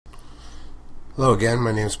Hello again,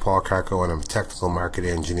 my name is Paul Carco and I'm a technical market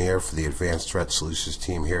engineer for the Advanced Threat Solutions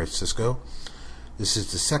team here at Cisco. This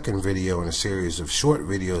is the second video in a series of short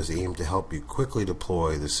videos aimed to help you quickly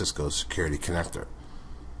deploy the Cisco Security Connector.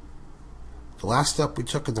 The last step we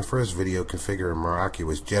took in the first video configuring Meraki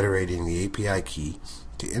was generating the API key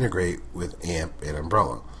to integrate with AMP and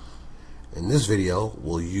Umbrella. In this video,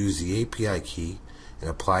 we'll use the API key and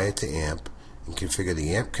apply it to AMP and configure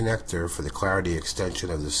the AMP connector for the Clarity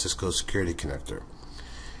extension of the Cisco Security Connector.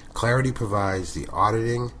 Clarity provides the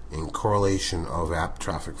auditing and correlation of app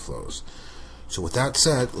traffic flows. So with that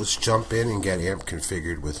said, let's jump in and get AMP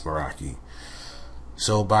configured with Meraki.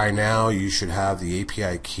 So by now you should have the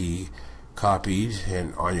API key copied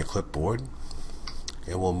and on your clipboard,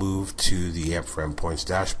 and we'll move to the AMP for Endpoints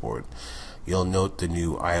dashboard. You'll note the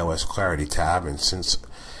new iOS Clarity tab, and since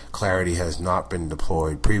Clarity has not been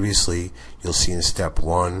deployed previously, you'll see in step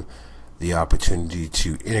 1 the opportunity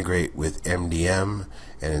to integrate with MDM,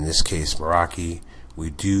 and in this case Meraki. We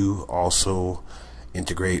do also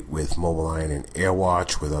integrate with Mobiline and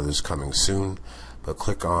AirWatch, with others coming soon, but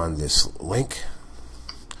click on this link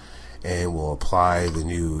and we'll apply the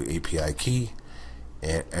new API key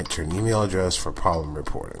and enter an email address for problem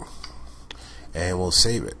reporting, and we'll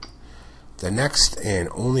save it. The next and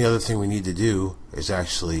only other thing we need to do is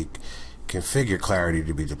actually configure Clarity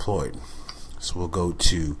to be deployed. So we'll go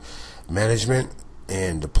to Management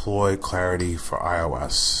and Deploy Clarity for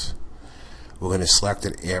iOS. We're going to select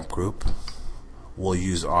an AMP group. We'll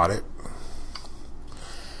use Audit,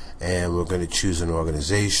 and we're going to choose an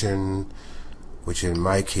organization, which in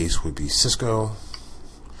my case would be Cisco,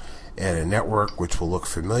 and a network which will look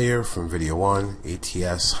familiar from video 1,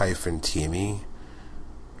 ATS-TME.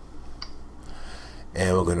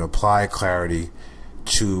 And we're going to apply Clarity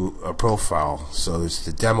to a profile. So it's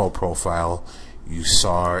the demo profile you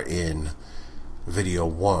saw in video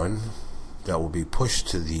 1 that will be pushed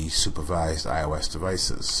to the supervised iOS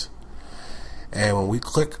devices. And when we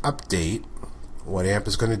click Update, what AMP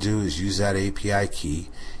is going to do is use that API key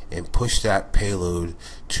and push that payload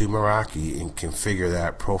to Meraki and configure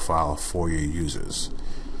that profile for your users.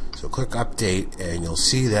 So click Update and you'll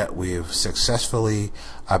see that we have successfully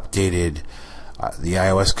updated the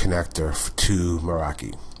iOS connector to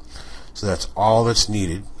Meraki. So that's all that's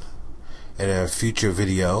needed, and in a future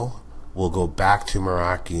video we'll go back to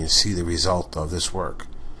Meraki and see the result of this work.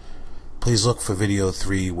 Please look for video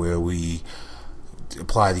 3 where we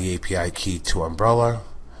apply the API key to Umbrella,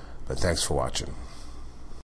 but thanks for watching.